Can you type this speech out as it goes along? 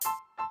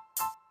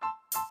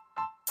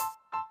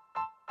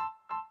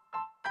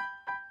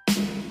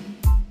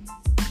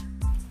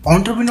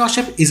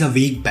Entrepreneurship is a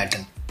vague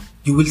battle.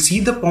 You will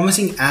see the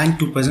promising end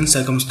to present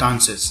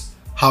circumstances.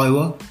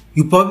 However,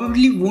 you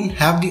probably won't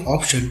have the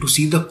option to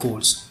see the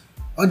course.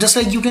 Or just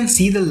like you can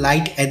see the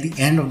light at the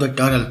end of the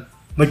tunnel,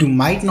 but you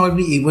might not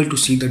be able to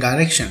see the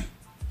direction.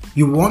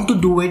 You want to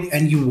do it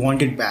and you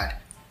want it bad.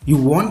 You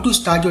want to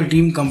start your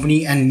dream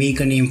company and make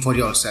a name for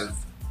yourself.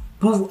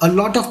 Prove a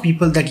lot of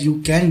people that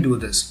you can do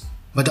this.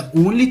 But the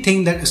only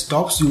thing that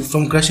stops you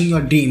from crushing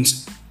your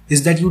dreams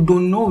is that you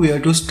don't know where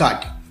to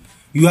start.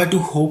 You are too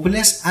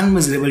hopeless and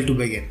miserable to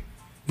begin.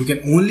 You can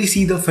only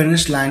see the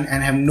finish line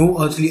and have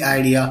no earthly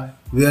idea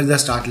where the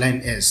start line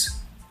is.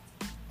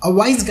 A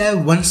wise guy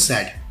once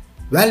said,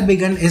 "Well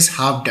begun is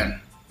half done."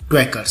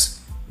 Twackers,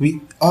 we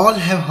all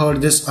have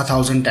heard this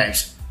 1,000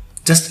 times.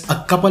 Just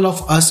a couple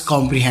of us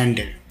comprehend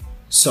it.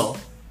 So,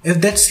 if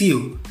that's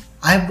you,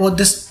 I have brought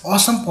this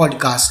awesome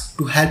podcast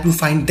to help you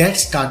find that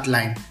start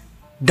line.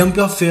 Dump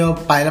your fear,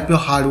 pile up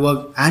your hard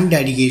work and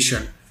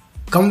dedication.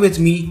 Come with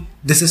me,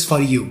 this is for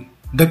you,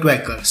 the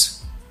Twackers.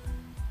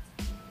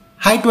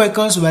 Hi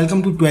Twackers,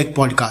 welcome to Twack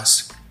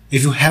Podcast.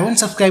 If you haven't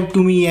subscribed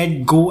to me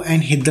yet, go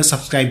and hit the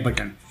subscribe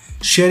button.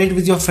 Share it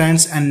with your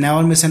friends and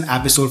never miss an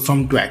episode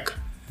from Twack.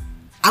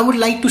 I would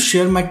like to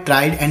share my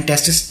tried and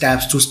tested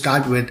steps to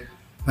start with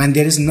when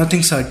there is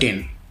nothing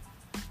certain.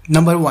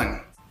 Number 1.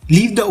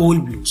 Leave the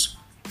old blues.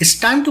 It's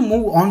time to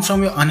move on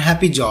from your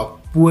unhappy job,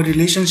 poor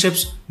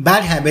relationships,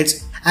 bad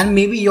habits, and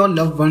maybe your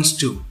loved ones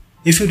too.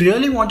 If you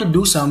really want to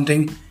do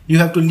something, you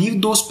have to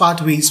leave those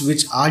pathways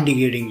which are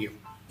degrading you.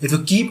 If you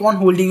keep on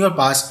holding your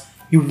past,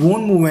 you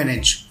won't move an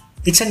inch.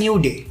 It's a new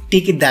day,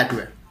 take it that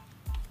way.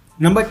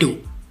 Number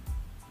 2.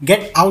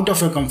 Get out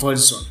of your comfort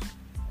zone.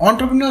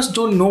 Entrepreneurs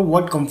don't know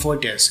what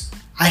comfort is.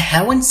 I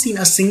haven't seen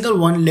a single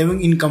one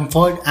living in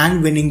comfort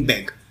and winning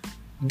big.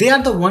 They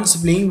are the ones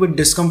playing with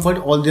discomfort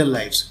all their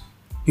lives.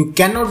 You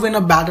cannot win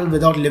a battle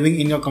without living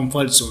in your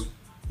comfort zone.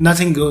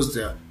 Nothing grows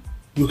there.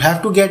 You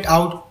have to get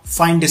out,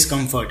 find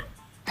discomfort.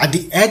 At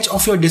the edge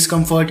of your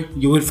discomfort,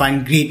 you will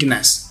find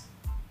greatness.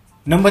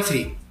 Number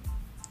 3.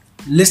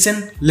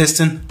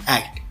 Listen,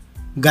 act.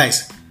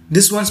 Guys,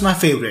 this one's my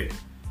favorite.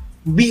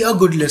 Be a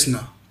good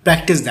listener.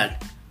 Practice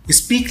that.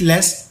 Speak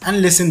less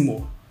and listen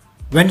more.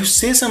 When you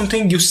say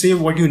something, you say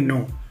what you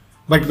know.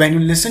 But when you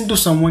listen to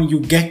someone, you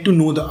get to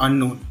know the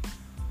unknown.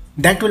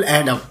 That will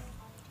add up.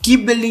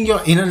 Keep building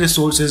your inner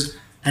resources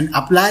and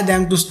apply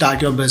them to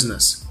start your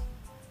business.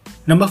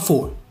 Number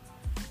 4.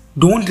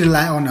 Don't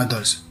rely on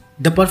others.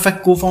 The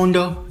perfect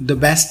co-founder, the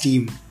best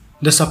team,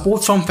 the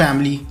support from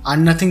family are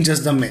nothing,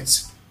 just the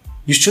myths.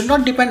 You should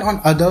not depend on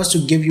others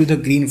to give you the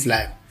green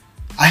flag.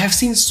 I have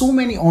seen so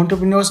many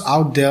entrepreneurs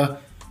out there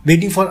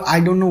waiting for I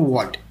don't know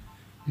what.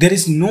 There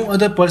is no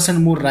other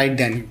person more right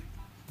than you.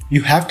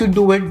 You have to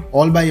do it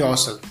all by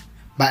yourself,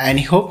 by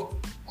any hook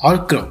or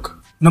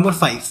crook. Number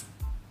 5.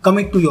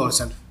 Commit to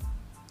yourself.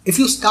 If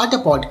you start a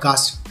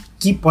podcast,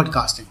 keep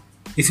podcasting.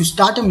 If you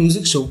start a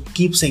music show,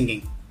 keep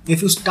singing.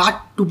 If you start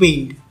to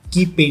paint,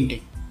 keep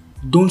painting.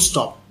 Don't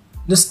stop.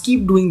 Just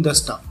keep doing the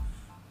stuff.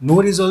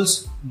 No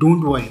results,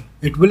 don't worry.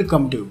 It will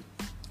come to you.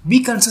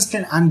 Be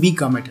consistent and be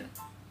committed.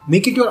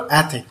 Make it your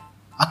ethic.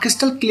 A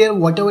crystal clear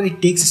whatever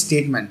it takes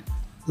statement.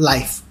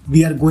 Life,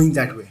 we are going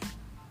that way.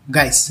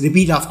 Guys,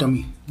 repeat after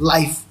me.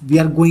 Life, we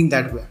are going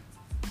that way.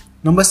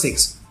 Number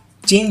 6.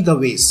 Change the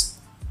ways.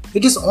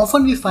 It is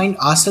often we find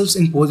ourselves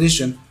in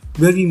position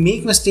where we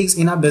make mistakes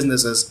in our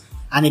businesses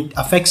and it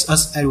affects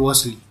us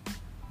adversely.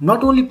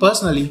 Not only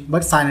personally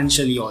but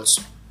financially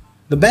also.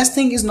 The best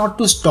thing is not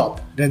to stop,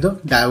 rather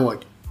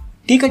divert.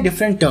 Take a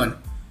different turn.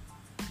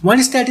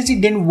 One strategy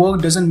didn't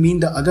work doesn't mean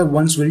the other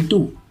ones will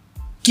too.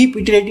 Keep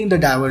iterating the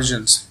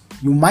diversions.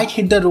 You might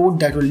hit the road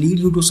that will lead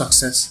you to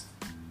success.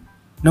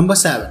 Number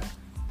 7.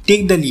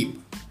 Take the leap.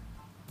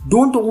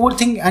 Don't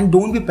overthink and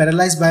don't be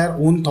paralyzed by your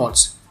own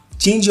thoughts.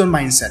 Change your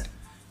mindset.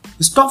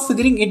 Stop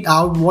figuring it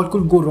out what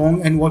could go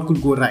wrong and what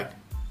could go right.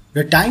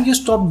 The time you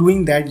stop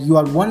doing that, you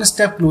are one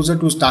step closer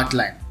to start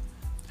line.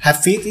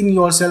 Have faith in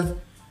yourself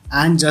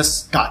and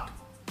just start.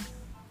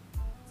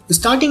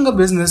 Starting a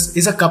business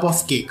is a cup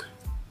of cake.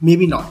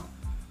 Maybe not.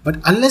 But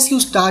unless you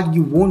start,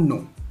 you won't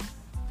know.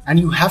 And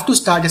you have to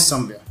start it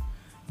somewhere.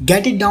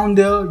 Get it down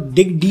there,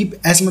 dig deep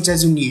as much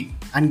as you need,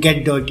 and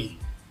get dirty.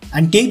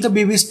 And take the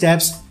baby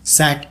steps,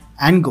 set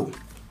and go.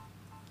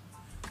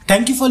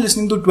 Thank you for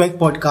listening to Twack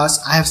Podcast.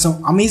 I have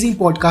some amazing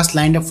podcasts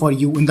lined up for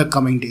you in the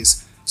coming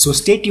days. So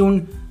stay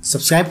tuned,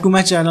 subscribe to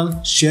my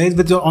channel, share it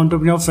with your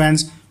entrepreneur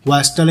friends who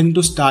are struggling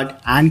to start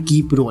and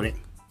keep roaring.